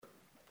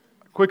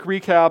Quick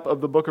recap of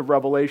the book of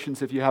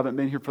Revelations if you haven't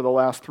been here for the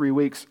last 3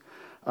 weeks,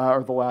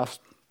 or the last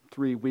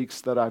 3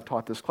 weeks that I've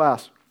taught this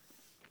class.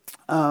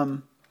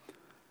 Our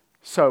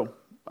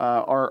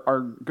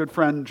good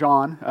friend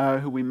John,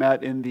 who we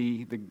met in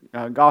the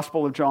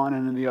Gospel of John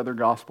and in the other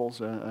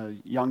Gospels, a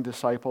young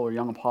disciple or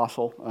young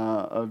apostle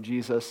of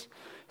Jesus,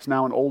 is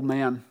now an old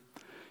man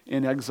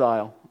in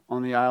exile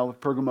on the Isle of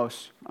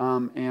Pergamos.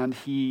 And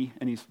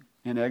he's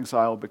in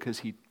exile because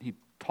he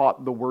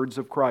taught the words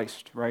of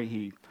Christ, right?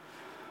 He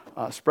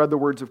spread the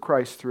words of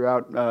Christ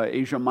throughout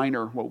Asia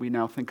Minor, what we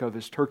now think of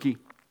as Turkey.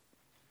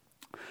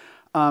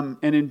 And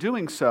in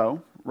doing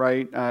so,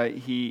 right,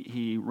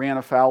 he ran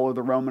afoul of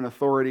the Roman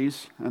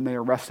authorities, and they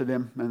arrested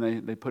him,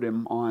 and they put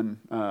him on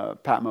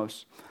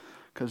Patmos,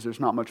 because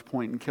there's not much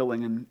point in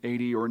killing an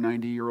 80 or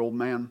 90-year-old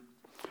man.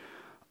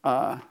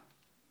 And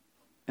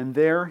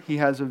there he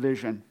has a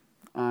vision,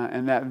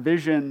 and that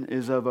vision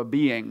is of a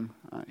being.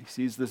 He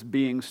sees this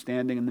being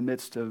standing in the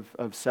midst of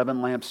 7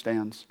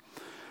 lampstands,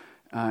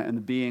 and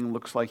the being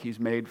looks like he's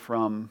made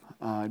from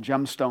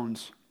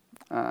gemstones,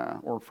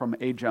 or from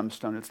a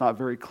gemstone. It's not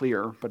very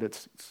clear, but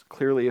it's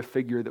clearly a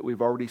figure that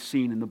we've already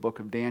seen in the book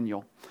of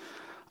Daniel.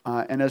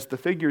 And as the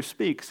figure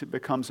speaks, it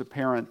becomes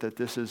apparent that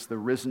this is the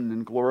risen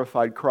and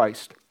glorified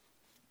Christ.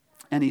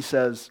 And he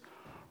says,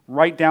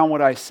 "Write down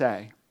what I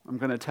say. I'm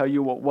going to tell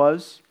you what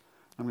was,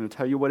 I'm going to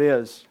tell you what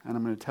is, and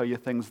I'm going to tell you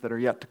things that are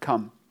yet to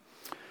come."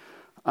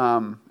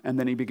 And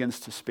then he begins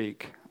to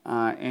speak.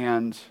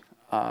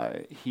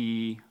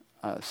 He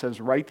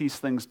says, "Write these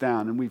things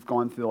down." And we've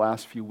gone through the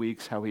last few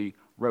weeks how he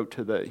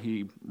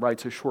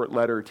writes a short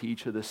letter to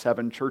each of the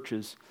 7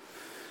 churches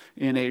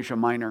in Asia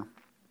Minor.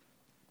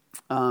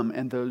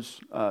 And those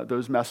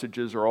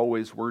messages are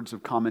always words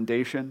of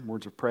commendation,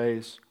 words of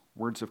praise,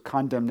 words of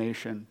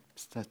condemnation,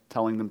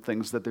 telling them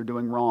things that they're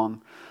doing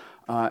wrong.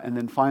 And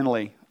then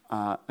finally,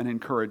 an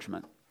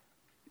encouragement.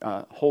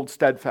 Hold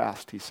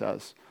steadfast, he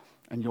says,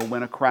 and you'll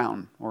win a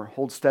crown. Or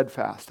hold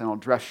steadfast, and I'll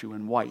dress you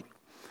in white,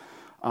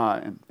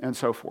 and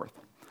so forth.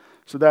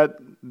 So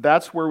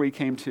that's where we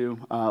came to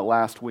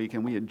last week,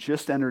 and we had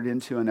just entered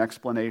into an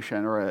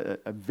explanation or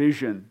a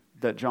vision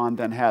that John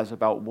then has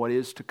about what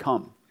is to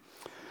come.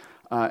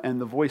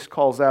 And the voice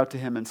calls out to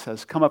him and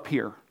says, "Come up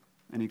here."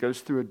 And he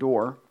goes through a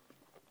door,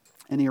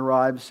 and he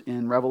arrives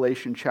in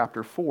Revelation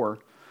chapter 4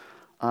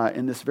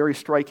 in this very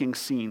striking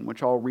scene,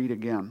 which I'll read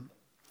again.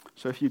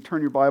 So if you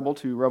turn your Bible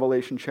to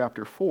Revelation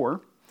chapter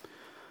 4,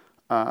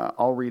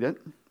 I'll read it.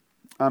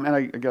 And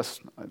I guess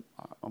I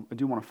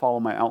do want to follow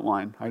my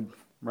outline.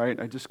 Right?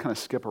 I just kind of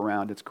skip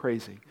around. It's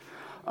crazy.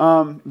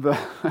 To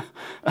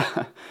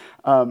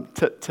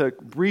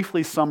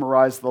briefly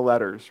summarize the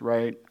letters,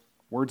 right?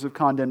 Words of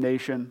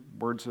condemnation,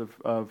 words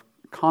of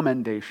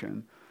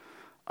commendation,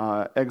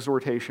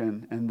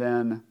 exhortation, and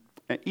then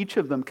each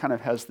of them kind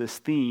of has this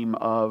theme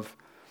of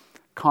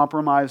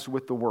compromise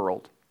with the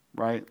world,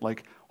 right?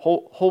 Like,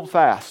 hold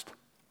fast,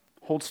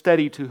 hold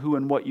steady to who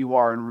and what you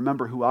are, and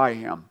remember who I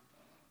am,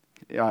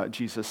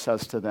 Jesus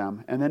says to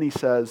them. And then he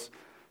says,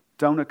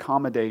 don't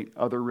accommodate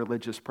other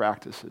religious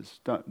practices.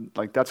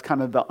 That's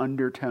kind of the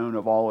undertone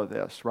of all of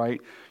this,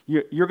 right?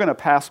 You're going to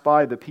pass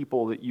by the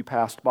people that you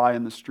passed by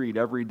in the street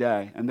every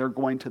day, and they're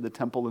going to the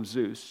temple of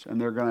Zeus,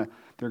 and they're going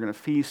to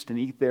feast and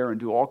eat there and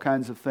do all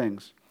kinds of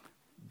things.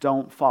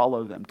 Don't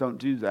follow them. Don't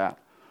do that.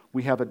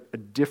 We have a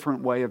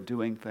different way of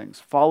doing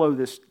things. Follow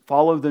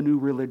the new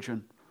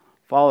religion.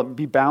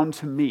 Be bound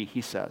to me,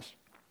 he says.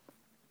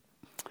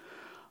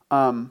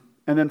 And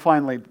then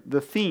finally,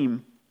 the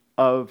theme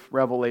of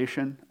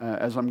Revelation,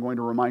 as I'm going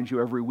to remind you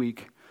every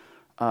week,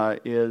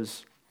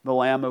 is the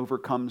Lamb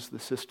overcomes the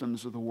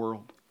systems of the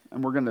world.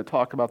 And we're going to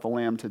talk about the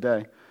Lamb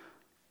today.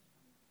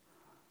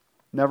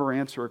 Never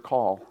answer a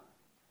call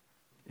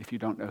if you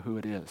don't know who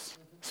it is,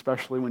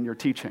 especially when you're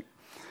teaching.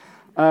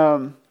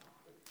 Chapter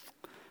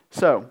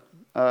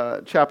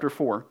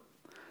 4.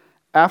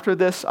 After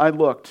this I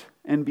looked,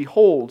 and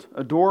behold,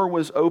 a door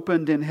was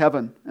opened in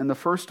heaven, and the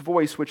first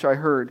voice which I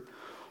heard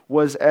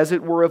was as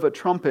it were of a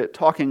trumpet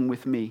talking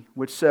with me,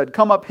 which said,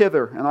 "Come up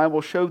hither, and I will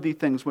show thee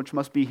things which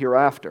must be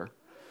hereafter."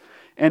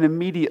 And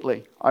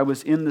immediately I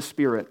was in the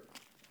Spirit.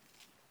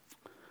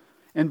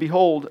 And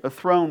behold, a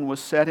throne was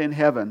set in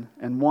heaven,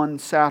 and one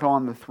sat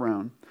on the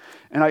throne.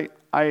 And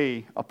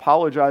I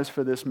apologize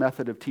for this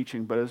method of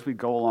teaching, but as we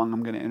go along,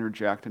 I'm going to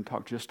interject and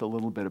talk just a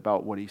little bit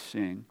about what he's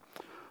seeing.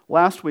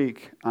 Last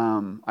week,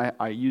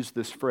 I used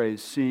this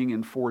phrase, seeing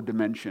in 4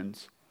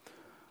 dimensions.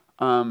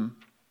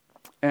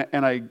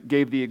 And I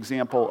gave the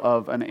example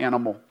of an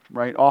animal,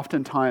 right?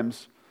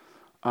 Oftentimes,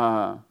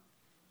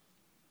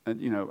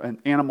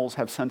 animals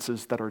have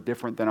senses that are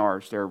different than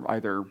ours.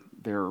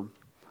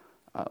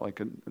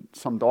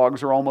 Some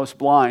dogs are almost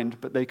blind,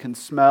 but they can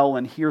smell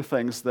and hear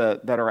things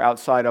that are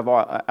outside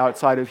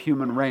of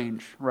human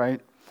range,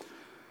 right?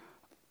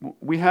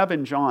 We have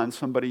in John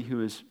somebody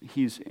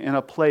he's in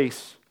a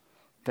place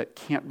that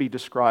can't be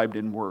described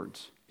in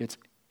words. It's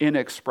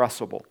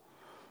inexpressible,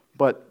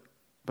 but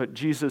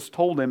Jesus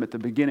told him at the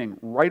beginning,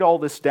 write all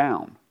this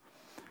down.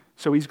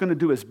 So he's going to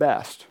do his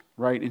best,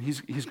 right? And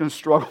he's going to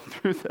struggle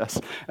through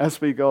this as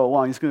we go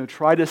along. He's going to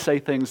try to say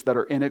things that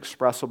are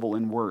inexpressible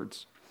in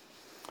words.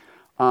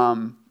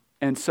 And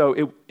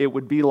so it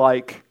would be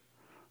like,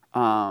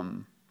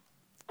 it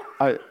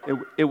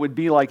would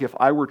be like if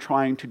I were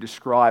trying to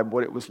describe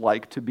what it was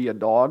like to be a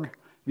dog.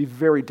 It'd be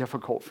very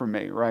difficult for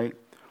me, right?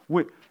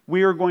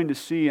 We are going to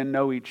see and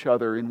know each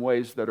other in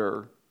ways that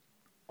are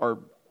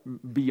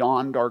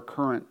beyond our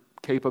current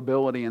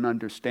capability and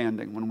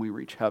understanding when we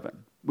reach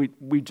heaven. We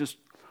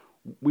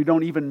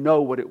don't even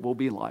know what it will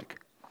be like.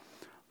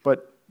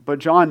 But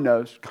John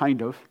knows,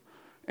 kind of,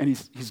 and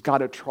he's got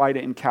to try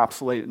to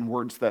encapsulate it in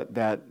words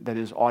that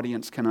his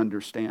audience can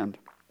understand.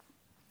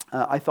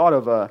 I thought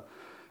of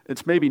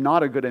it's maybe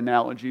not a good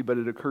analogy, but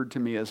it occurred to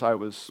me as I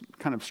was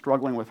kind of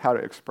struggling with how to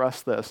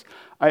express this.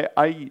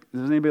 Does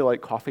anybody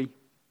like coffee?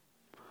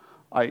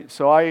 I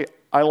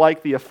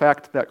like the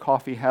effect that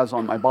coffee has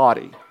on my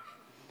body,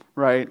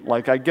 right?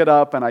 Like I get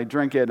up and I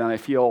drink it and I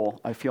feel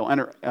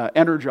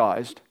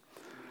energized.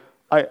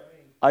 But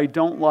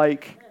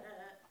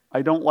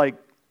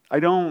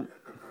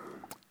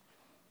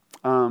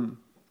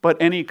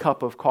any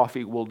cup of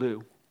coffee will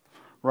do,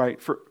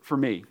 right? For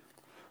me.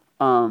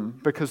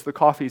 Because the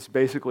coffee is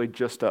basically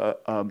just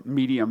a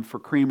medium for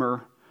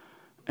creamer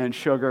and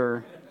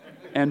sugar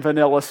and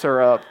vanilla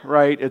syrup,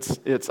 right?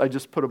 It's I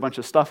just put a bunch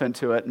of stuff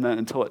into it and then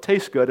until it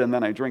tastes good and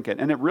then I drink it.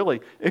 And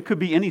it could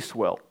be any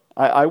swill.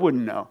 I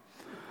wouldn't know.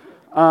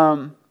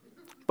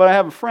 But I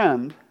have a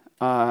friend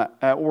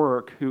at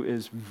work who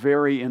is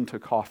very into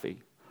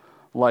coffee.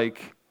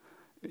 Like,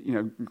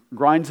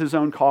 grinds his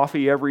own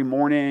coffee every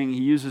morning.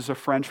 He uses a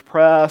French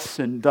press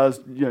and does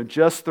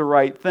just the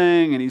right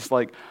thing. And he's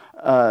like,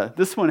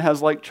 this one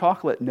has like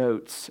chocolate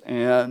notes,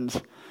 and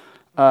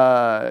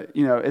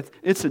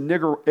it's a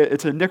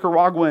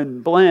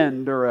Nicaraguan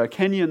blend or a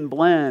Kenyan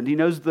blend. He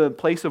knows the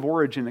place of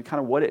origin and kind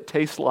of what it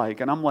tastes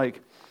like. And I'm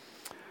like,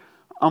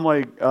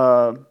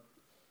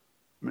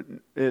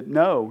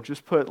 no,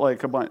 just put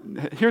like a bunch.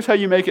 Here's how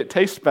you make it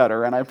taste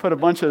better. And I put a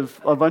bunch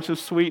of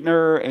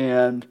sweetener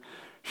and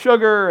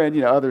sugar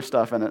and other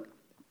stuff in it.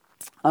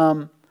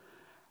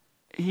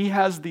 He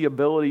has the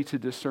ability to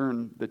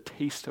discern the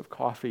taste of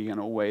coffee in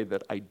a way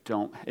that I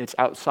don't. It's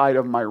outside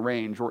of my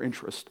range or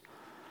interest,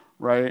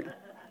 right?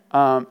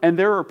 And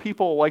there are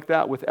people like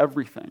that with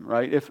everything,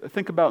 right?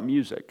 Think about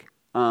music.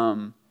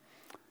 I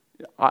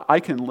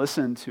can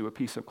listen to a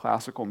piece of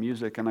classical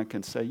music and I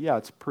can say, yeah,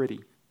 it's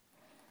pretty.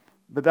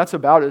 But that's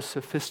about as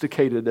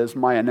sophisticated as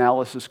my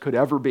analysis could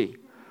ever be,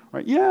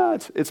 right? Yeah,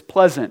 it's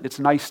pleasant. It's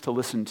nice to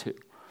listen to.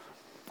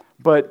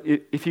 But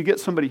if you get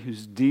somebody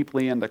who's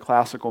deeply into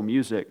classical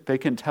music, they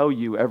can tell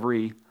you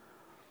every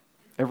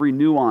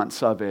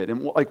nuance of it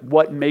and like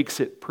what makes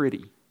it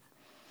pretty.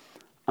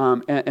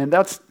 And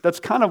that's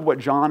kind of what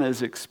John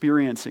is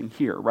experiencing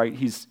here, right?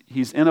 He's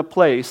in a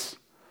place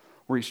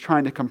where he's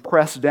trying to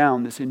compress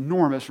down this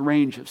enormous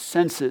range of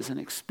senses and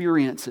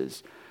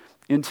experiences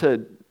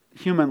into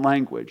human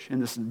language in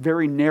this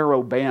very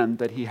narrow band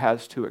that he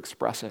has to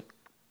express it.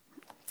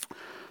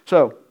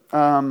 So,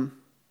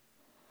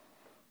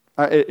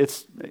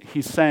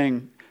 he's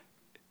saying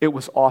it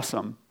was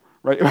awesome,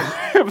 right?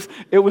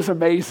 it was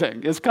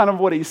amazing. It's kind of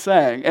what he's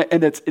saying,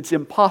 and it's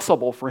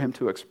impossible for him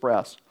to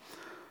express.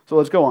 So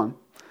let's go on.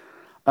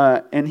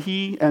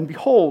 And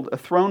behold, a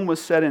throne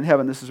was set in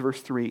heaven. This is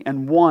verse 3.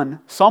 And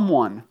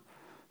someone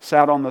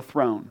sat on the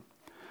throne.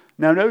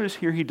 Now notice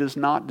here he does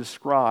not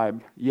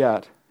describe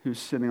yet who's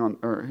sitting on,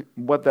 or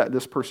what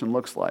this person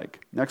looks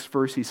like. Next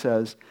verse he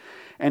says,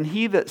 and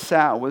he that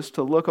sat was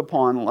to look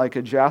upon like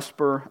a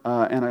jasper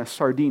and a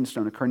sardine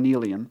stone, a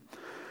carnelian.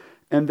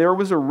 And there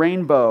was a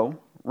rainbow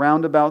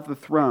round about the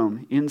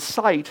throne, in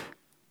sight,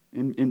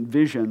 in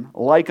vision,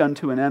 like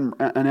unto an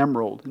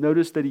emerald.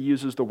 Notice that he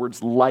uses the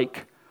words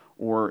like,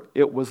 or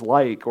it was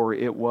like, or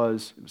it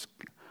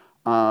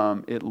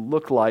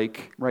looked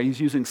like, right?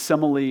 He's using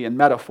simile and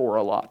metaphor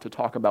a lot to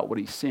talk about what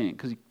he's seeing,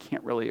 because he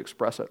can't really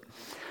express it.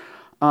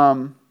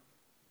 So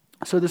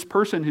this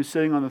person who's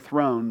sitting on the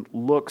throne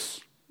looks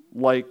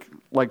like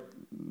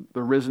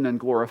the risen and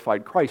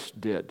glorified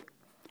Christ did,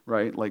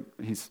 right? Like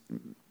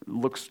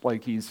looks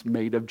like he's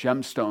made of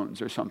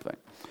gemstones or something,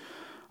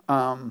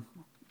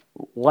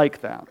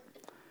 like that.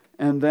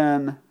 And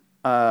then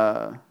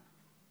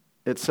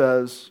it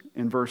says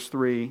in verse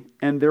 3,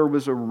 and there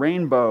was a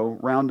rainbow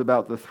round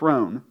about the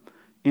throne,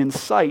 in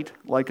sight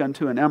like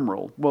unto an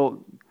emerald.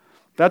 Well,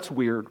 that's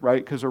weird,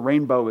 right? Because a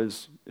rainbow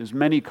is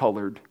many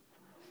colored,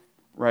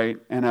 right?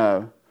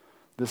 And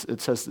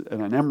it says that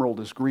an emerald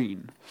is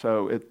green,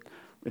 so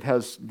it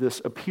has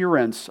this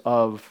appearance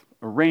of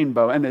a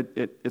rainbow. And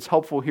it's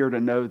helpful here to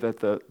know that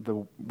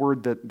the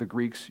word that the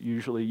Greeks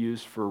usually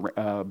use for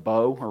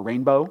bow or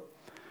rainbow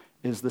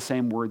is the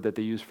same word that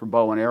they use for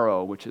bow and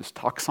arrow, which is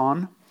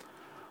toxon.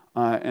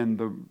 And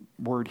the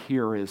word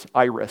here is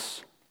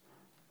iris,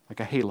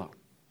 like a halo.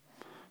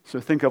 So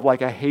think of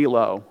like a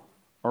halo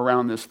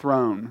around this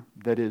throne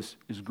that is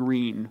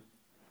green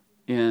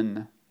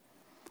in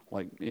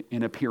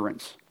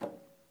appearance.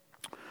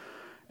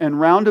 And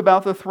round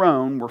about the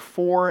throne were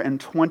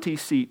 24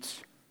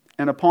 seats,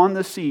 And upon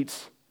the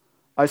seats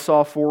I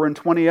saw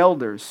 24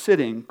 elders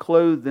sitting,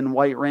 clothed in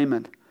white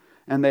raiment,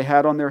 and they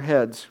had on their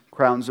heads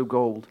crowns of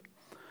gold.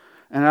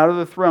 And out of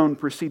the throne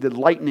proceeded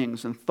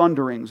lightnings and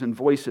thunderings and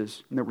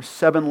voices. And there were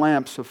 7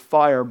 lamps of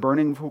fire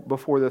burning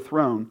before the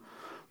throne,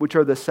 which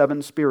are the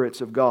 7 spirits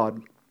of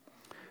God.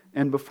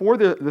 And before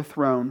the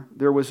throne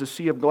there was a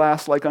sea of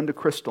glass like unto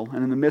crystal,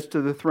 and in the midst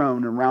of the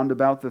throne and round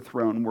about the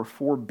throne were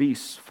 4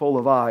 beasts full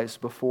of eyes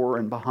before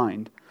and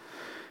behind.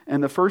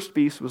 And the first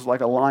beast was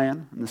like a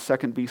lion, and the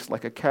second beast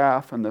like a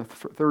calf, and the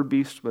third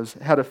beast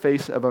had a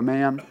face of a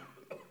man,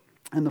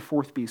 and the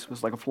fourth beast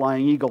was like a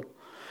flying eagle.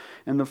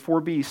 And the 4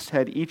 beasts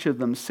had each of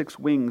them 6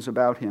 wings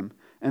about him,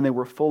 and they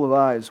were full of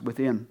eyes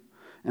within.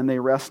 And they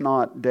rest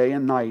not day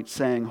and night,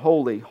 saying,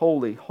 Holy,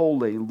 holy,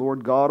 holy,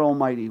 Lord God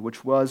Almighty,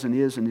 which was and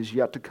is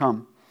yet to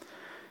come.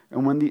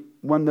 And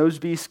when those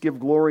beasts give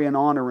glory and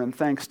honor and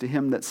thanks to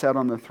him that sat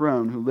on the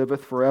throne, who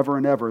liveth forever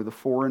and ever, the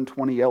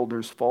 24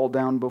 elders fall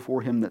down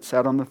before him that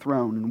sat on the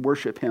throne, and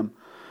worship him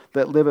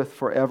that liveth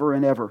forever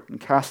and ever,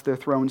 and cast their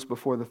thrones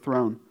before the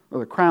throne, or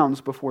the crowns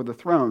before the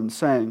throne,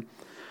 saying,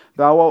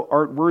 Thou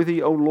art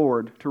worthy, O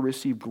Lord, to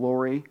receive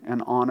glory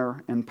and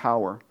honor and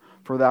power,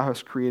 for thou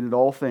hast created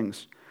all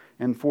things,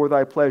 and for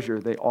thy pleasure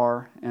they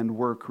are and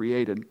were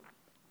created.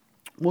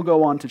 We'll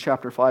go on to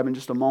chapter 5 in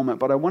just a moment,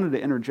 but I wanted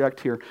to interject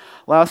here.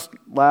 Last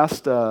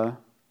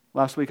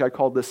week I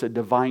called this a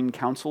divine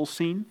council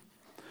scene,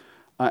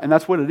 and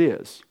that's what it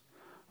is.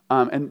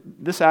 And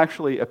this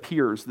actually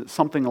appears, that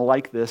something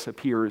like this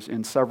appears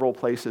in several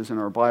places in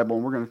our Bible,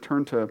 and we're going to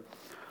turn to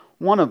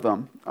one of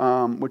them,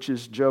 which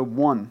is Job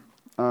 1.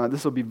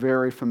 This will be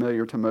very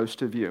familiar to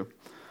most of you.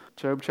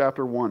 Job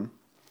chapter 1.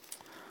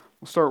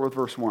 We'll start with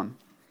verse 1.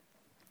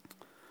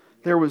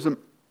 There was a...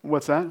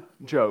 What's that?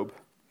 Job.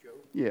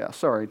 Yeah,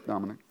 sorry,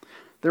 Dominic.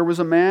 There was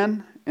a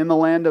man in the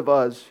land of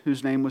Uz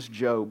whose name was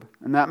Job,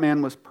 and that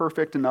man was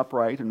perfect and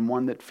upright, and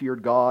one that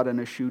feared God and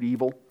eschewed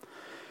evil.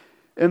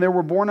 And there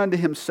were born unto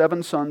him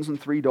 7 sons and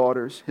 3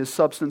 daughters. His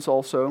substance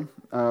also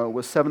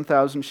was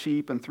 7,000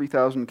 sheep and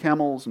 3,000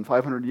 camels and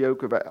 500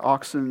 yoke of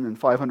oxen and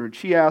 500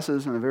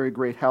 she-asses and a very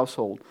great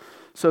household.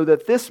 So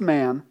that this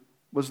man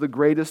was the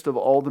greatest of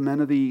all the men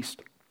of the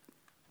east.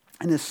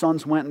 And his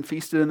sons went and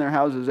feasted in their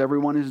houses every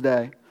one his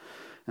day,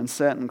 and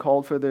sent and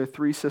called for their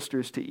 3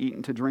 sisters to eat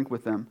and to drink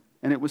with them.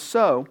 And it was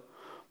so,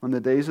 when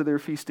the days of their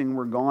feasting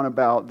were gone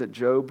about, that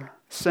Job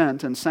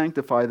sent and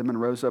sanctified them,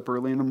 and rose up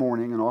early in the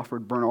morning, and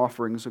offered burnt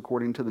offerings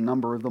according to the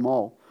number of them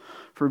all.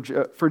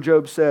 For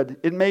Job said,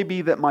 It may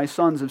be that my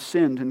sons have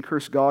sinned and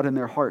cursed God in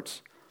their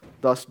hearts.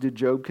 Thus did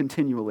Job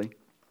continually.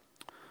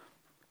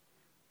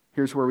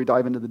 Here's where we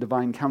dive into the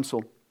divine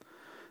counsel.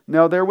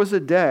 Now there was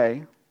a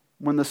day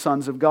when the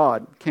sons of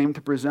God came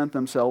to present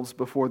themselves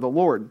before the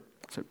Lord.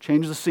 So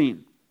change the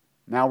scene.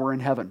 Now we're in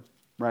heaven,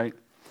 right?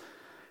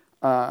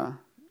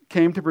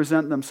 Came to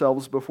present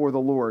themselves before the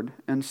Lord,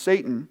 and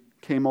Satan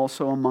came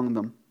also among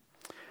them.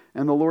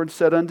 And the Lord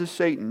said unto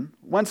Satan,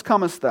 Whence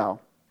comest thou?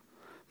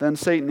 Then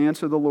Satan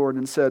answered the Lord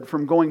and said,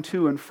 From going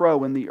to and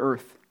fro in the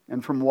earth,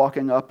 and from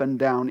walking up and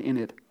down in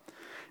it.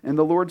 And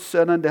the Lord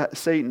said unto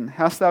Satan,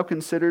 Hast thou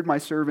considered my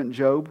servant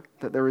Job,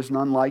 that there is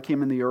none like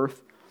him in the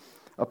earth,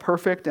 a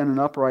perfect and an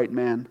upright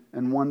man,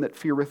 and one that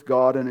feareth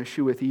God and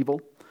escheweth evil?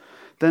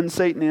 Then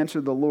Satan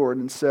answered the Lord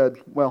and said,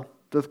 Well,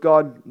 doth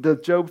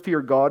Job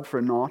fear God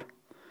for naught?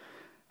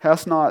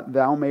 Hast not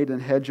thou made an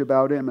hedge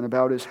about him, and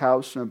about his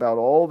house, and about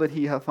all that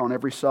he hath on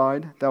every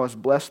side? Thou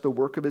hast blessed the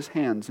work of his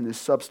hands, and his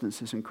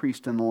substance is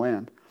increased in the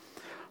land.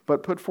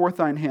 But put forth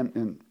thine hand,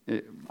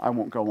 and I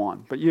won't go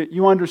on. But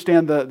you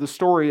understand the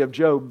story of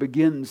Job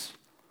begins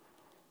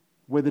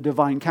with a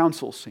divine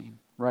council scene,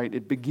 right?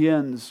 It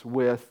begins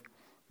with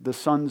the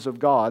sons of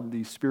God,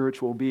 these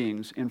spiritual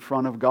beings, in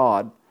front of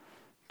God,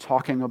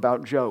 talking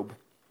about Job.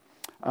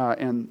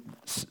 And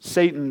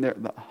Satan,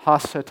 the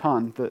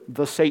Ha-Satan,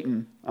 the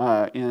Satan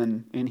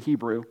in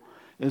Hebrew,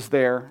 is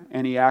there,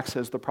 and he acts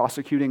as the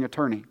prosecuting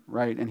attorney,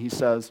 right? And he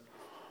says,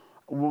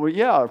 well,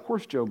 yeah, of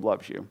course Job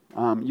loves you.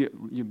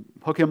 You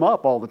hook him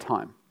up all the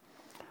time.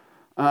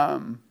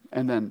 And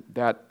then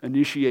that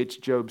initiates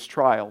Job's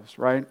trials,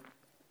 right?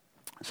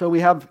 So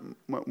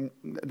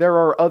there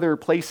are other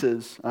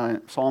places,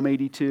 Psalm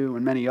 82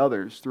 and many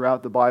others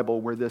throughout the Bible,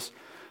 where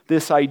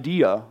this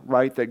idea,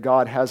 right, that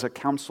God has a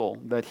council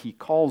that he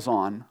calls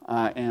on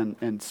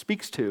and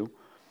speaks to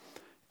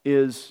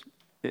is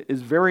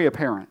very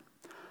apparent.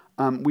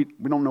 We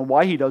don't know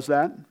why he does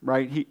that,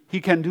 right?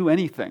 He can do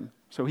anything,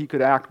 so he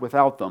could act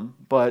without them,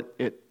 but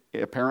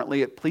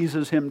apparently it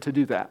pleases him to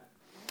do that.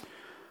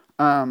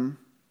 So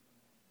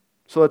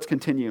let's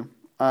continue.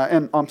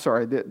 And I'm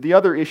sorry, the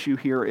other issue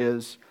here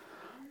is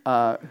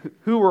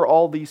who are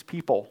all these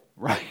people,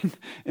 right,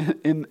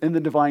 in the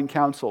divine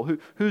council?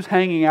 Who's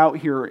hanging out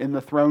here in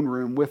the throne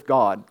room with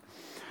God?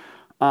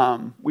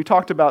 We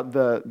talked about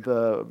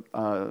the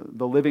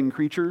living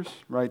creatures,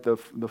 right, the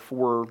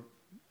 4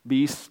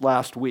 beasts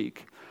last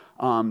week.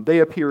 They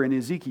appear in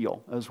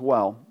Ezekiel as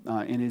well.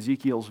 In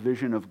Ezekiel's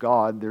vision of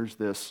God, there's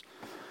these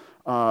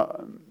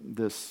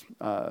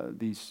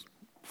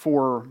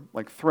 4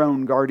 like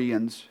throne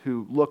guardians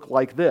who look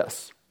like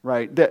this,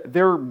 right?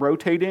 They're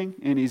rotating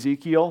in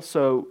Ezekiel,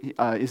 so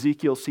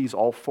Ezekiel sees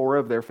all 4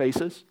 of their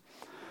faces.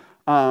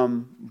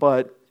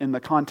 But in the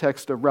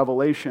context of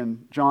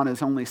Revelation, John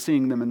is only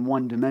seeing them in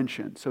one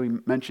dimension. So he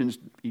mentions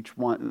each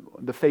one,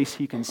 the face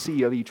he can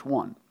see of each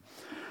one.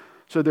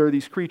 So there are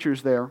these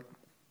creatures there.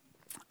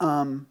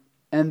 And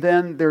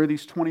then there are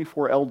these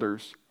 24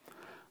 elders.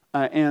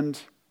 And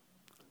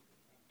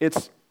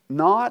it's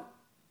not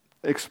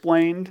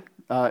explained,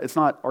 it's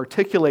not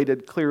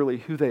articulated clearly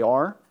who they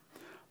are,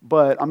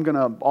 but I'm going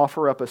to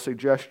offer up a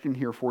suggestion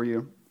here for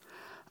you.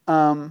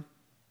 There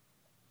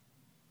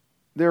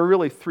are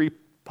really 3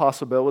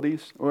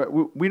 possibilities.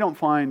 We don't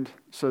find,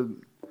 so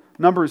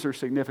numbers are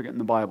significant in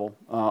the Bible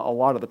a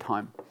lot of the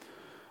time,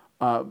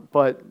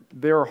 but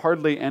there are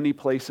hardly any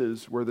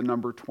places where the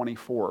number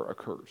 24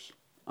 occurs.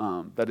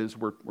 That is,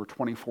 where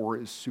 24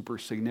 is super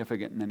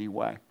significant in any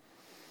way.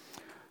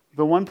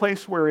 The one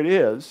place where it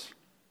is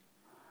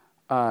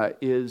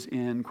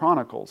in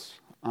Chronicles,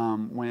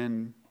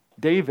 when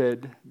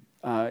David,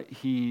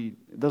 he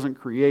doesn't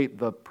create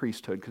the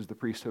priesthood because the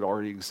priesthood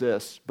already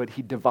exists, but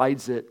he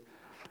divides it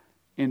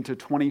into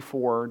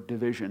 24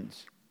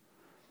 divisions.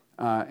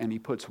 And he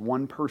puts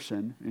one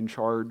person in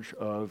charge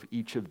of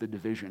each of the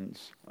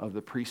divisions of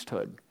the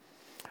priesthood,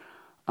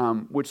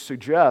 which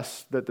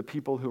suggests that the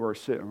people who are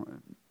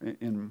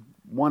in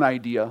one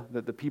idea,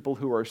 that the people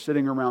who are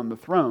sitting around the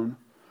throne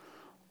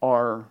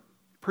are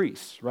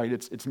priests, right?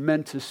 It's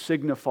meant to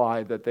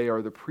signify that they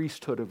are the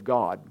priesthood of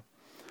God,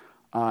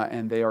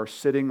 and they are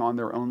sitting on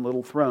their own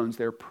little thrones.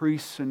 They're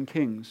priests and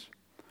kings.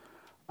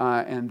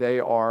 And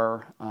they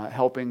are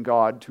helping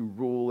God to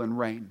rule and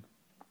reign.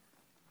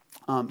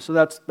 So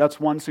that's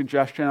one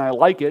suggestion. I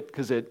like it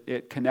because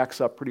it connects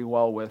up pretty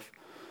well with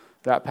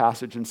that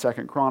passage in 2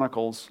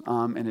 Chronicles,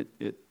 and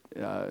it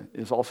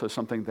is also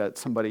something that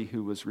somebody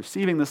who was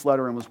receiving this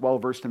letter and was well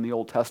versed in the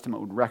Old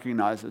Testament would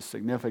recognize as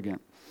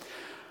significant.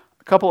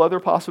 A couple other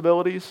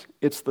possibilities.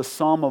 It's the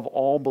sum of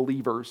all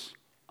believers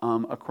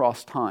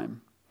across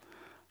time,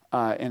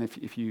 and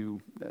if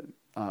you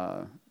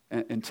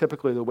And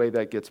typically the way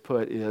that gets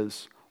put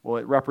is, well,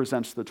 it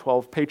represents the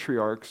 12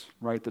 patriarchs,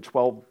 right? The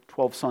 12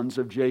 sons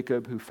of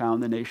Jacob who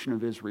found the nation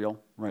of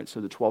Israel, right?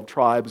 So the 12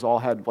 tribes all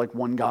had like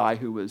one guy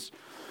who was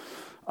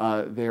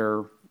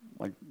their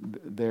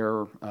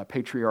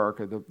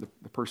patriarch, or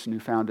the person who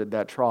founded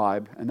that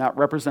tribe, and that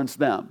represents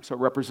them. So it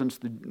represents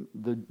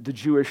the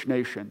Jewish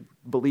nation,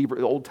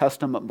 the Old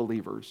Testament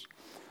believers.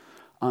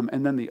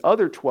 And then the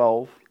other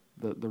 12,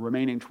 the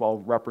remaining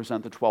 12,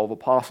 represent the 12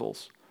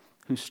 apostles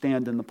who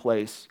stand in the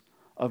place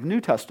of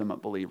New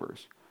Testament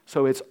believers.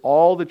 So it's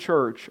all the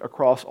church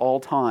across all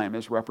time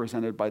is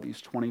represented by these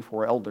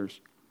 24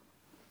 elders.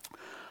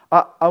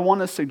 I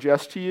want to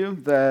suggest to you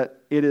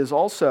that it is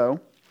also,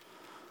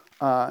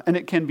 and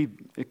it can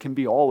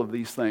be all of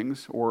these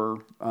things or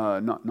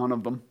none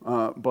of them,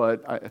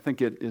 but I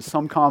think it is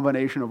some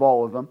combination of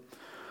all of them.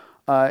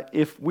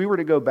 If we were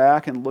to go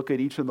back and look at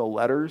each of the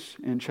letters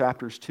in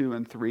chapters 2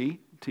 and 3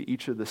 to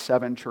each of the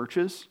 7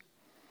 churches,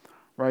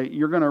 right,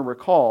 you're going to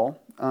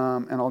recall,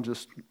 and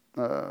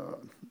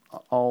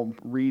I'll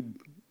read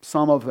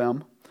some of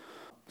them.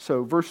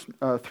 So verse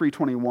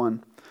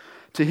 3:21,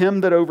 to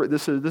him that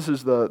this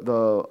is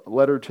the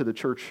letter to the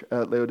church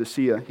at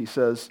Laodicea. He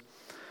says,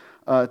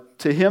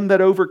 to him that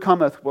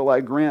overcometh will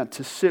I grant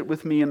to sit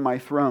with me in my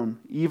throne,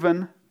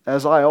 even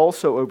as I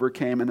also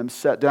overcame and am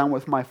set down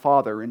with my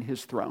Father in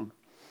his throne.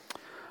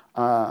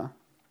 Verse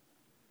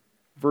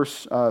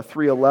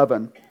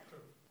 3:11,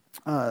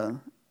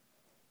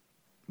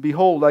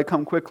 behold, I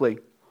come quickly.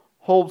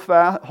 Hold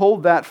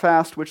that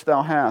fast which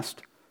thou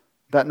hast,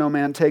 that no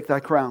man take thy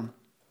crown.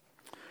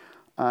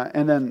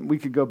 And then we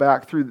could go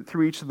back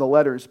through each of the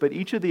letters, but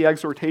each of the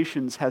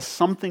exhortations has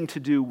something to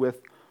do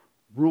with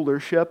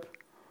rulership,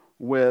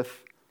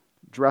 with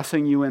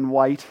dressing you in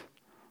white,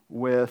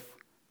 with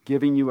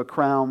giving you a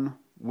crown,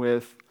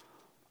 with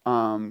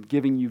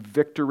giving you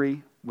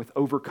victory, with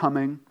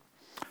overcoming.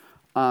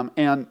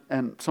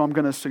 And so I'm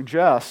going to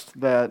suggest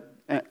that,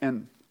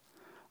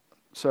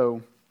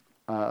 so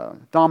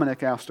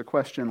Dominic asked a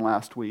question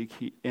last week.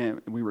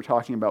 We were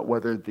talking about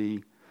whether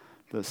the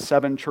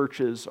 7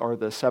 churches are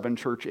the 7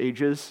 church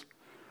ages,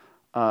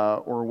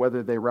 or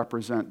whether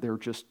they're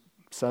just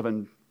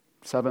seven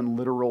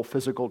literal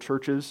physical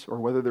churches, or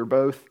whether they're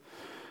both.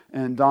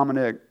 And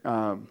Dominic,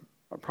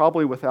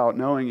 probably without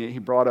knowing it, he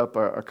brought up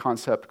a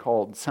concept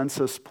called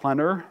sensus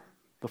plenior,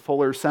 the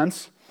fuller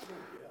sense.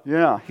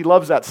 Yeah, he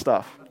loves that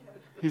stuff.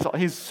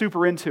 He's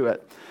super into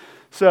it.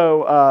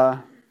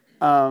 So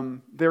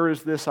there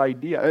is this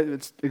idea,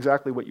 it's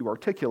exactly what you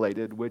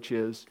articulated, which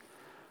is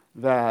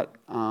that,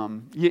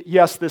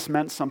 yes, this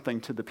meant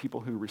something to the people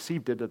who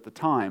received it at the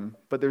time,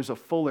 but there's a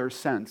fuller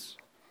sense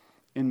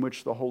in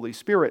which the Holy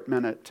Spirit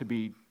meant it to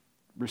be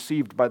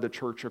received by the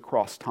church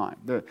across time.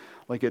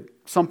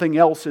 Something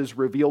else is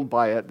revealed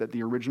by it that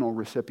the original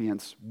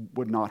recipients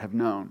would not have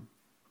known.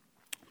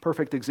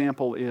 Perfect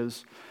example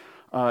is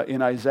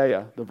in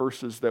Isaiah, the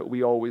verses that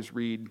we always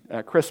read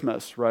at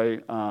Christmas,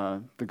 right?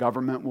 The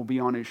government will be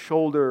on his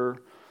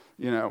shoulder.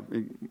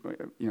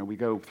 We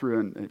go through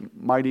and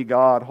mighty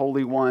God,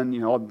 Holy One.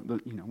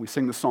 We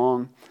sing the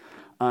song,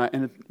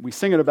 and we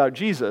sing it about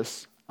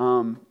Jesus.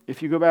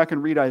 If you go back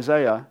and read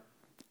Isaiah,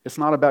 it's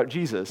not about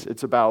Jesus.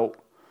 It's about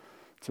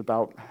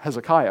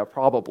Hezekiah,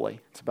 probably.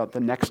 It's about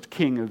the next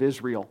king of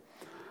Israel.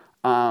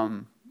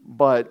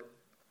 But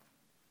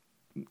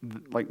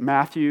like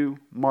Matthew,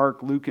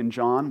 Mark, Luke, and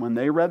John, when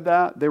they read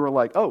that, they were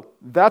like, oh,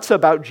 that's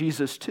about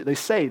Jesus too. They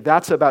say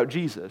that's about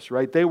Jesus,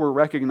 right? They were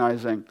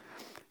recognizing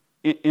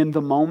in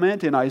the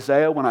moment in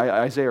Isaiah, when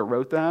Isaiah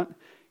wrote that,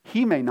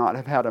 he may not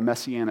have had a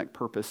messianic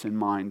purpose in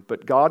mind,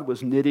 but God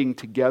was knitting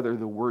together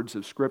the words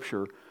of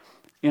Scripture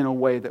in a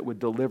way that would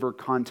deliver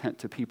content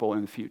to people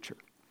in the future.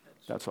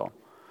 That's all.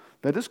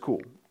 That is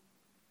cool.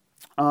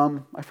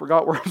 I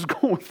forgot where I was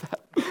going with that.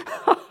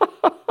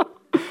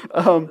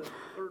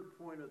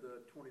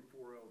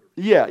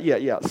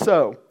 Yeah.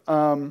 So,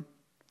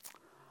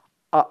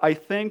 I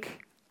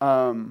think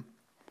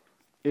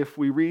if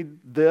we read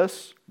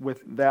this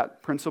with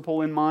that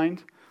principle in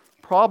mind,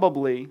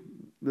 probably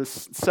the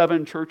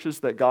 7 churches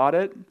that got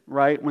it,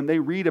 right, when they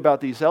read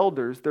about these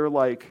elders, they're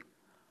like,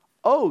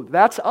 oh,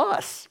 that's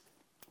us,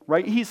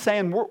 right? He's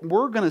saying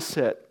we're going to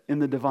sit in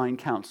the divine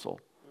council.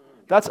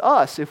 That's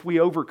us if we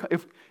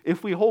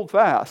hold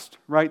fast,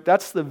 right?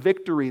 That's the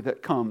victory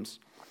that comes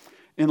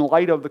in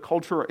light of the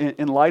culture,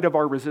 in light of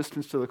our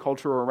resistance to the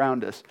culture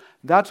around us.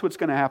 That's what's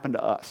going to happen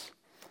to us.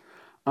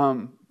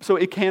 So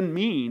it can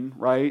mean,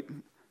 right,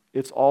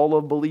 it's all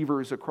of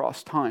believers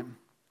across time.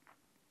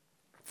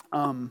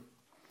 So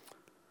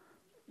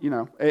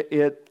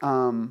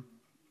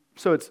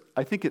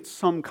I think it's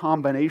some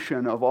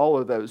combination of all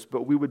of those,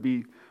 but we'd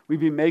be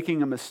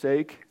making a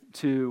mistake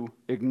to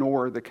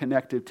ignore the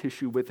connective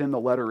tissue within the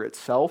letter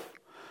itself,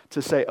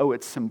 to say, oh,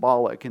 it's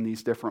symbolic in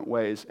these different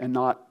ways, and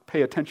not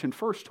pay attention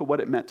first to what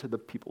it meant to the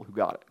people who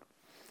got it.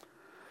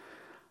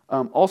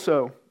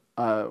 Also,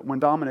 when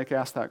Dominic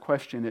asked that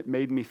question, it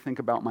made me think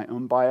about my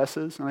own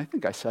biases, and I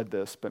think I said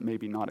this, but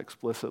maybe not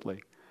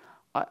explicitly.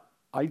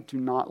 I do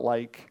not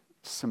like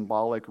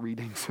symbolic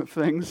readings of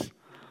things.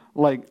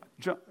 Like,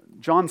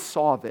 John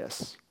saw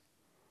this.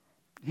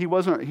 He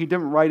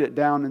didn't write it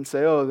down and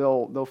say,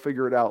 oh, they'll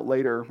figure it out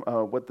later,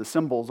 what the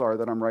symbols are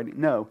that I'm writing.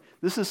 No,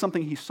 this is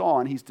something he saw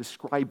and he's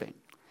describing.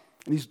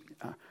 And he's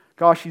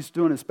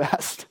doing his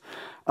best.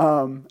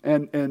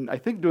 And I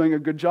think doing a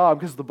good job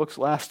because the book's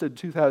lasted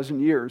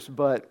 2,000 years,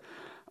 but,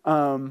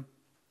 and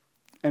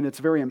it's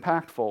very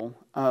impactful.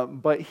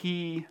 But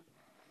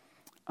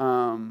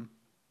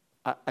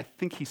I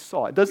think he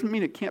saw it. It doesn't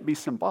mean it can't be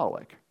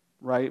symbolic,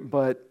 right?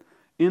 But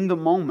in the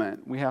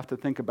moment, we have to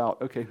think about,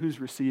 okay,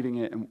 who's receiving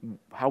it and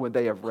how would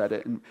they have read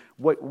it and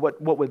what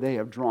would they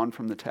have drawn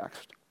from the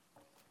text?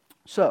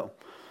 So,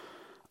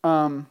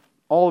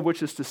 all of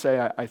which is to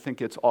say, I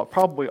think it's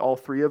probably all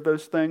 3 of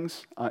those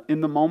things.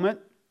 In the moment,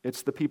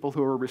 it's the people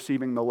who are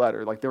receiving the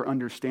letter, like they're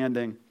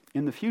understanding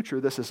in the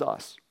future, this is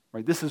us,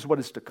 right? This is what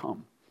is to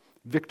come,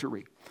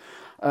 victory.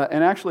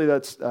 And actually,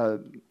 this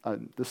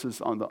is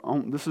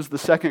the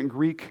second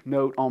Greek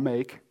note I'll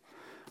make.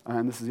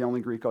 And this is the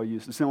only Greek I'll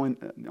use. It's the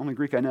only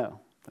Greek I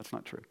know. That's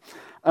not true.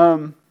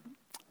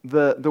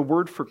 The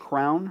word for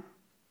crown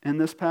in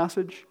this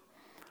passage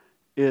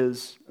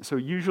is, so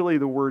usually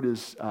the word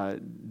is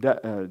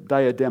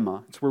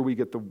diadema. It's where we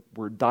get the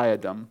word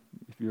diadem,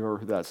 if you ever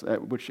heard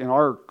that, which in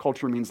our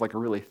culture means like a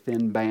really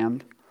thin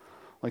band,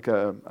 like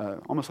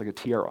almost like a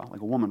tiara,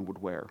 like a woman would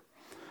wear.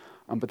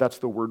 But that's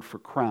the word for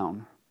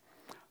crown.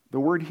 The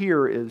word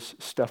here is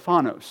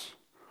Stephanos,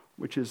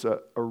 which is a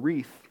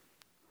wreath,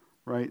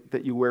 right,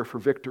 that you wear for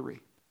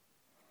victory,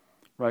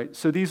 right?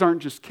 So these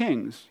aren't just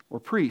kings or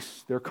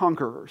priests, they're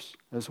conquerors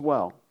as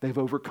well. They've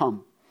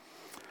overcome.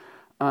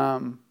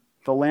 The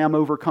Lamb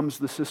overcomes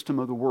the system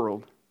of the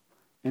world,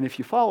 and if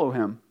you follow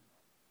him,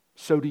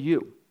 so do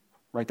you,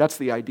 right? That's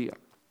the idea.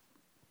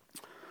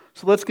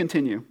 So let's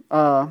continue.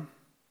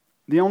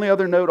 The only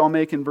other note I'll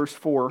make in verse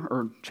 4,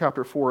 or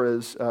chapter 4,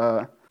 is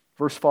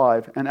verse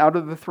 5, and out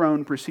of the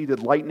throne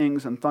proceeded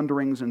lightnings and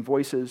thunderings and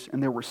voices,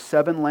 and there were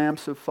 7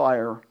 lamps of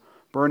fire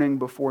burning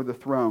before the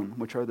throne,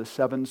 which are the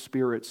 7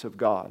 spirits of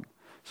God.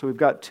 So we've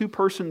got 2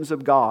 persons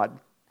of God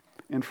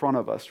in front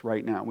of us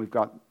right now. We've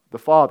got the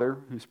Father,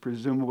 who's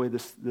presumably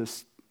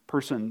this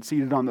person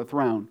seated on the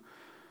throne,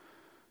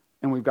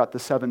 and we've got the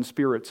 7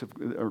 spirits,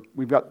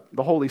 we've got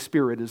the Holy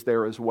Spirit is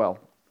there as well.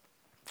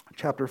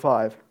 Chapter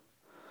 5.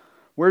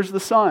 Where's the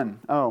Son?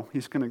 Oh,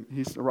 he's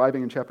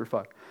arriving in chapter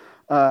 5.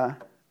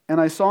 And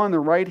I saw in the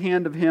right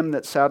hand of him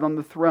that sat on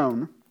the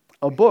throne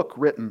a book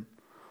written,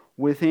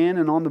 within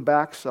and on the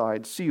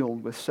backside,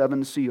 sealed with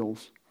 7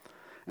 seals.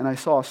 And I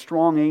saw a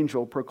strong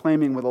angel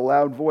proclaiming with a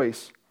loud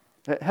voice.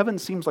 Heaven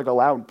seems like a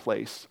loud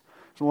place.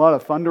 There's a lot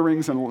of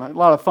thunderings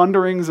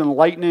and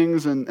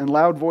lightnings and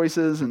loud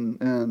voices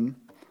and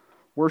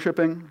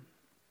worshiping.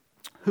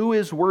 Who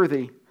is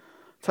worthy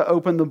to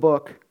open the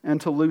book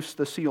and to loose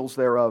the seals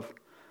thereof?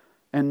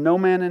 And no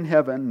man in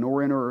heaven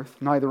nor in earth,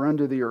 neither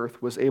under the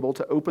earth, was able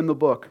to open the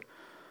book,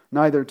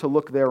 neither to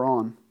look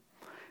thereon.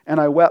 And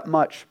I wept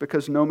much,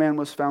 because no man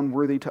was found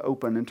worthy to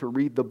open and to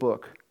read the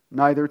book,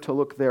 neither to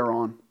look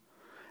thereon.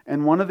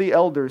 And one of the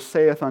elders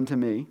saith unto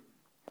me,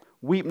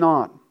 Weep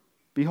not.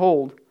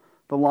 Behold,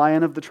 the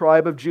Lion of the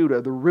tribe of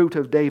Judah, the root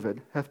of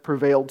David, hath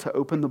prevailed to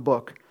open the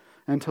book,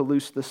 and to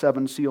loose the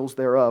 7 seals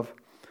thereof.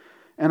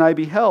 And I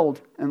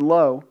beheld, and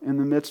lo, in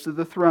the midst of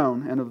the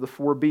throne and of the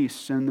 4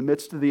 beasts, and in the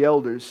midst of the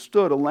elders,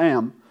 stood a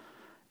lamb,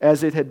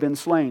 as it had been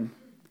slain,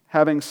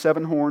 having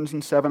 7 horns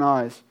and 7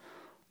 eyes,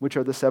 which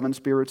are the 7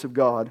 spirits of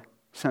God,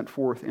 sent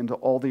forth into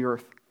all the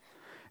earth.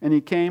 And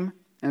he came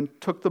and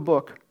took the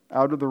book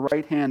out of the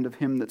right hand of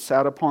him that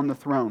sat upon the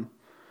throne.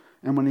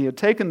 And when he had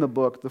taken the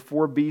book, the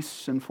 4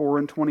 beasts and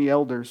 24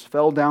 elders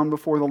fell down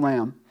before the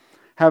Lamb,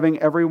 having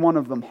every one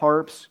of them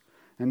harps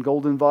and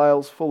golden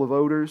vials full of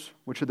odors,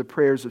 which are the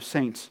prayers of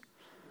saints.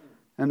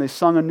 And they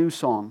sung a new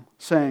song,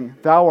 saying,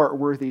 Thou art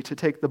worthy to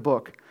take the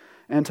book,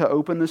 and to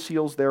open the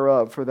seals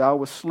thereof, for thou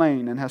wast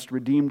slain, and hast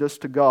redeemed us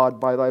to God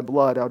by thy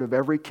blood out of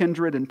every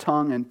kindred and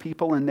tongue and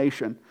people and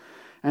nation,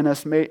 and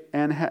hast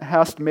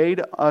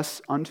made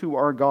us unto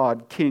our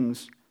God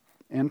kings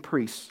and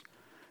priests,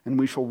 and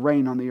we shall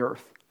reign on the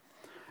earth.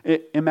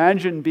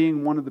 Imagine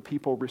being one of the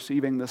people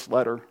receiving this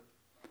letter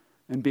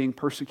and being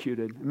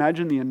persecuted.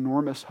 Imagine the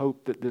enormous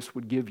hope that this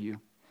would give you,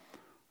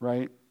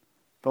 right?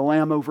 The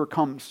Lamb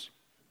overcomes,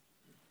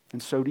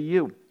 and so do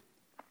you.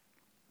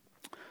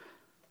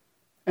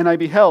 And I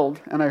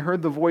beheld, and I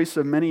heard the voice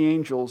of many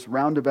angels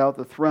round about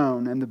the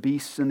throne, and the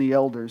beasts and the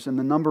elders, and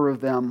the number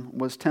of them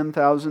was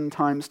 10,000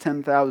 times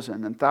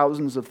 10,000, and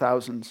thousands of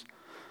thousands,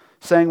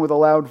 saying with a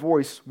loud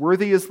voice,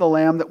 Worthy is the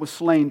Lamb that was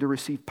slain to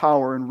receive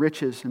power and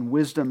riches and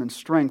wisdom and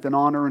strength and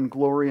honor and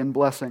glory and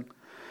blessing.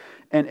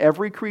 And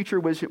every creature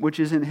which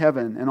is in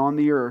heaven and on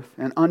the earth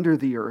and under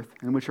the earth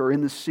and which are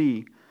in the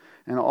sea,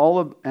 and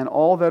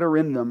all that are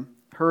in them,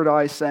 heard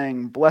I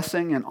saying,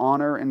 Blessing and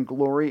honor and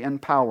glory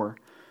and power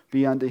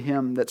be unto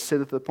him that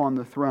sitteth upon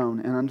the throne,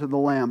 and unto the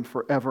Lamb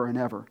forever and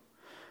ever.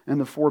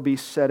 And the 4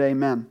 beasts said,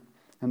 Amen.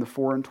 And the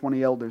 24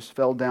 elders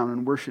fell down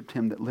and worshipped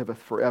him that liveth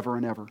forever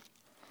and ever.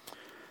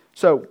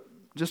 So,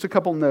 just a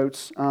couple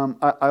notes.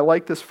 I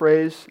like this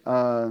phrase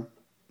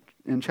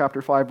in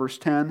chapter 5, verse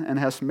 10, and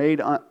hast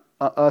made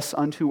us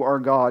unto our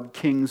God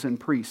kings and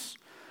priests,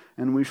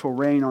 and we shall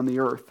reign on the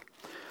earth.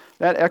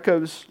 That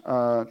echoes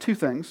 2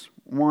 things.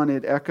 One,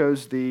 it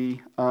echoes the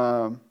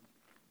Old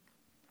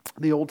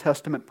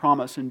Testament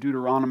promise in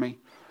Deuteronomy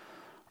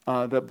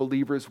that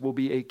believers will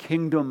be a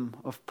kingdom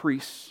of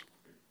priests.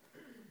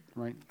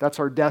 Right? That's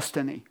our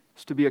destiny,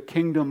 is to be a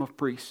kingdom of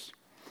priests.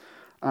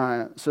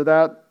 So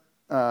that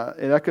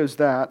it echoes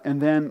that. And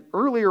then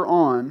earlier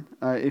on,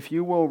 if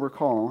you will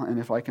recall, and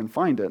if I can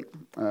find it,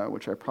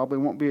 which I probably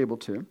won't be able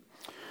to,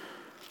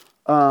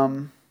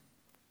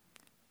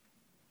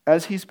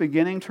 as he's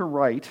beginning to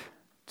write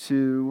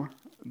to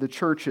the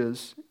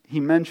churches, he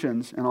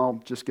mentions, and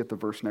I'll just get the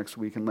verse next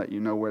week and let you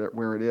know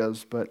where it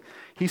is, but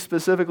he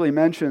specifically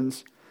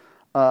mentions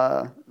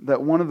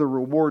that one of the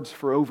rewards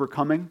for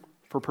overcoming,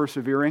 for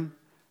persevering,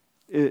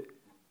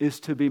 is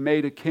to be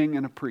made a king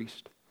and a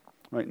priest.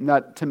 Right? And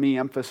that, to me,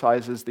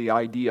 emphasizes the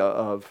idea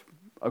of,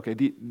 okay,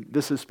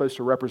 this is supposed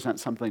to represent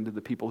something to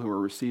the people who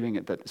are receiving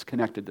it that is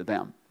connected to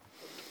them.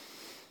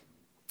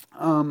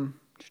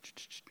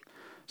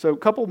 So a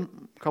couple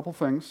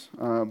things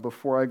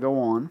before I go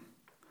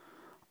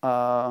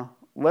on.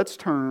 Let's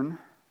turn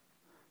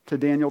to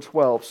Daniel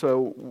 12.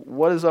 So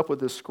what is up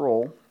with this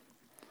scroll,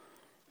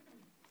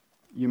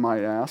 you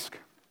might ask?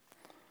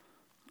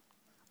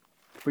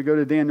 If we go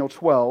to Daniel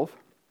 12,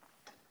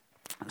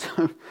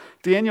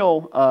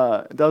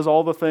 Daniel does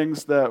all the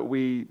things that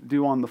we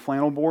do on the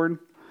flannel board,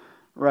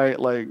 right?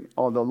 Like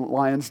all the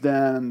lion's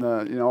den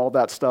and all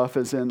that stuff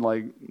is in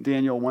like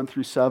Daniel 1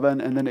 through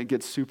 7, and then it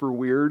gets super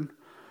weird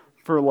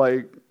for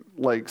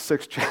like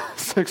six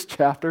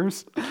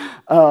chapters.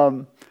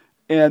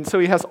 And so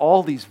he has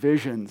all these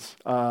visions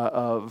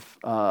of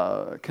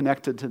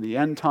connected to the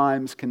end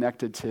times,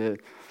 connected to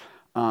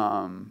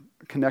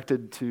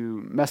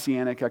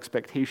messianic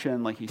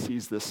expectation, like he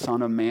sees this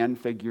Son of Man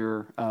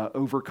figure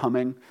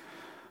overcoming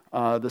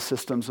the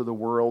systems of the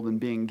world and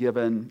being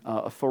given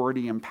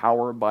authority and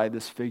power by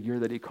this figure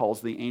that he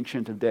calls the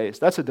Ancient of Days.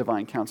 That's a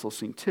divine council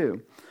scene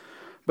too.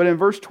 But in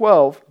verse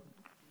 12,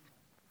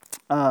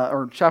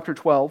 or chapter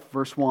 12,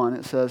 verse 1,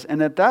 it says,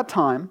 And at that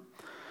time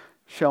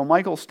shall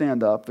Michael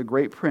stand up, the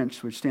great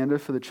prince, which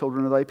standeth for the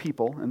children of thy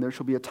people, and there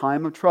shall be a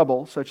time of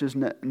trouble, such as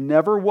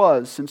never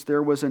was since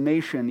there was a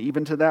nation,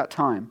 even to that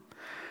time.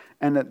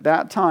 And at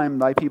that time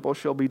thy people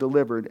shall be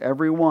delivered,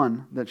 every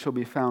one that shall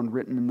be found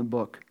written in the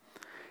book.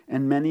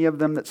 And many of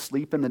them that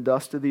sleep in the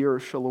dust of the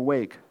earth shall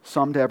awake,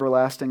 some to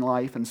everlasting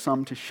life, and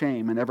some to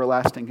shame and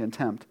everlasting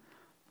contempt.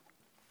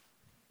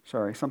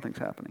 Sorry, something's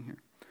happening here.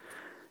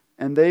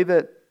 And they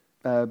that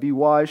be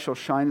wise shall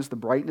shine as the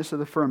brightness of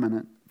the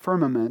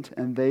firmament,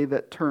 and they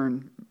that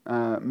turn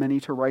many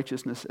to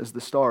righteousness as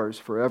the stars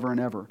forever and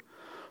ever.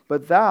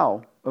 But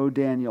thou, O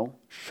Daniel,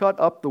 shut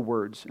up the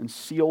words and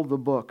seal the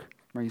book.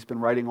 Right, he's been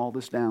writing all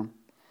this down.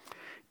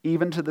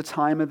 Even to the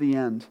time of the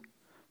end.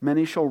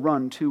 Many shall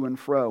run to and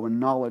fro, and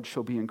knowledge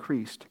shall be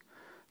increased.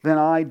 Then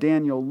I,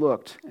 Daniel,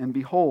 looked, and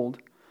behold,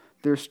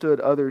 there stood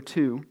other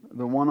two,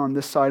 the one on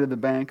this side of the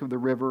bank of the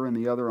river, and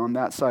the other on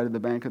that side of the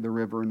bank of the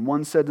river. And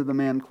one said to the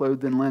man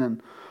clothed in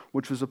linen,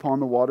 which was upon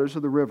the waters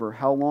of the river,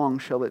 How long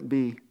shall it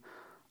be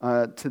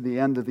to the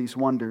end of these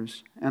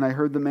wonders? And I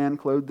heard the man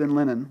clothed in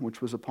linen,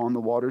 which was upon the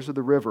waters of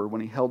the river,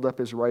 when he held up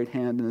his right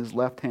hand and his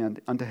left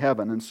hand unto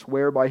heaven, and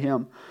swear by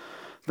him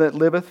that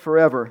liveth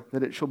forever,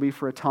 that it shall be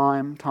for a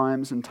time,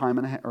 times, and time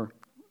and a half, or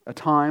a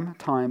time,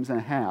 times, and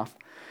a half.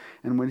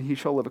 And when he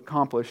shall have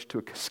accomplished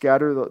to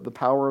scatter the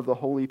power of the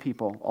holy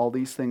people, all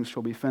these things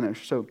shall be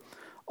finished. So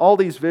all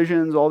these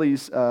visions, all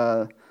these, he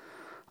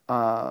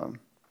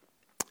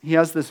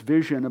has this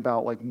vision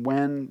about like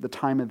when the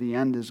time of the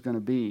end is going to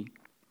be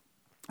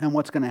and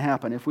what's going to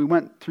happen. If we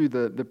went through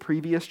the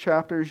previous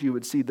chapters, you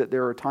would see that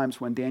there are times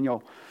when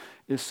Daniel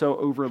is so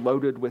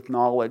overloaded with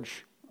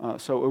knowledge,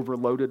 so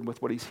overloaded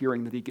with what he's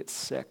hearing that he gets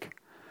sick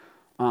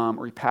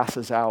or he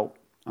passes out,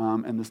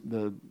 and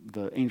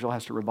the angel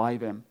has to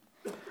revive him.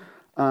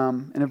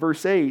 And in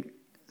verse 8, it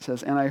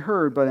says, And I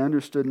heard, but I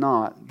understood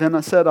not. Then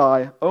said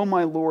I, O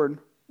my Lord,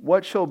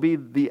 what shall be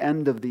the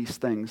end of these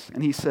things?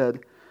 And he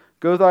said,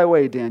 Go thy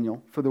way,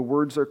 Daniel, for the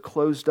words are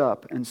closed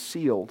up and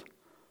sealed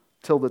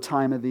till the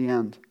time of the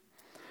end.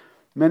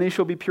 Many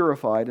shall be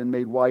purified and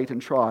made white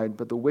and tried,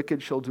 but the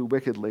wicked shall do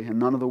wickedly, and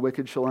none of the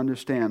wicked shall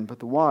understand, but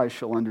the wise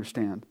shall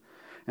understand.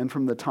 And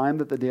from the time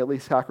that the daily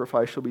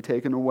sacrifice shall be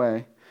taken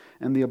away,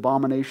 and the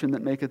abomination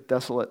that maketh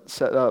desolate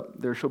set up,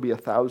 there shall be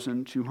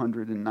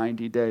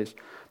 1,290 days.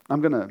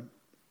 I'm gonna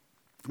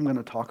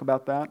talk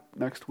about that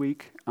next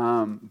week,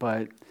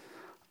 but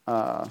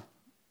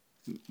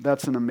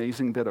that's an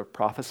amazing bit of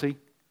prophecy,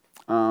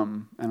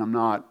 and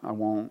I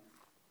won't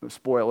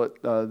spoil it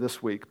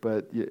this week,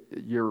 but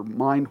your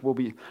mind will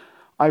be,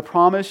 I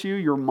promise you,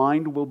 your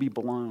mind will be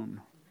blown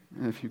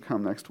if you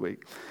come next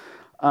week.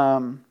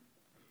 Daniel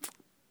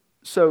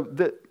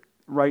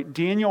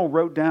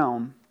wrote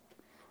down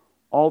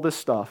all this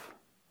stuff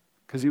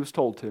because he was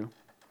told to.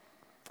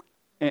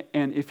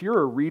 And if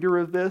you're a reader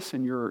of this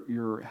and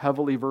you're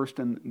heavily versed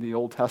in the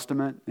Old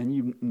Testament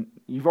and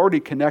you've already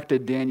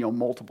connected Daniel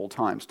multiple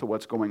times to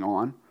what's going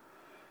on,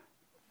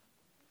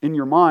 in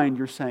your mind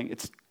you're saying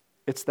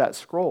it's that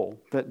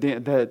scroll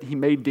that he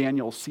made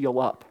Daniel seal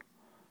up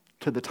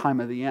to the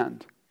time of the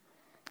end.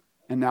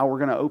 And now we're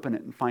going to open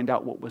it and find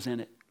out what was in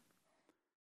it.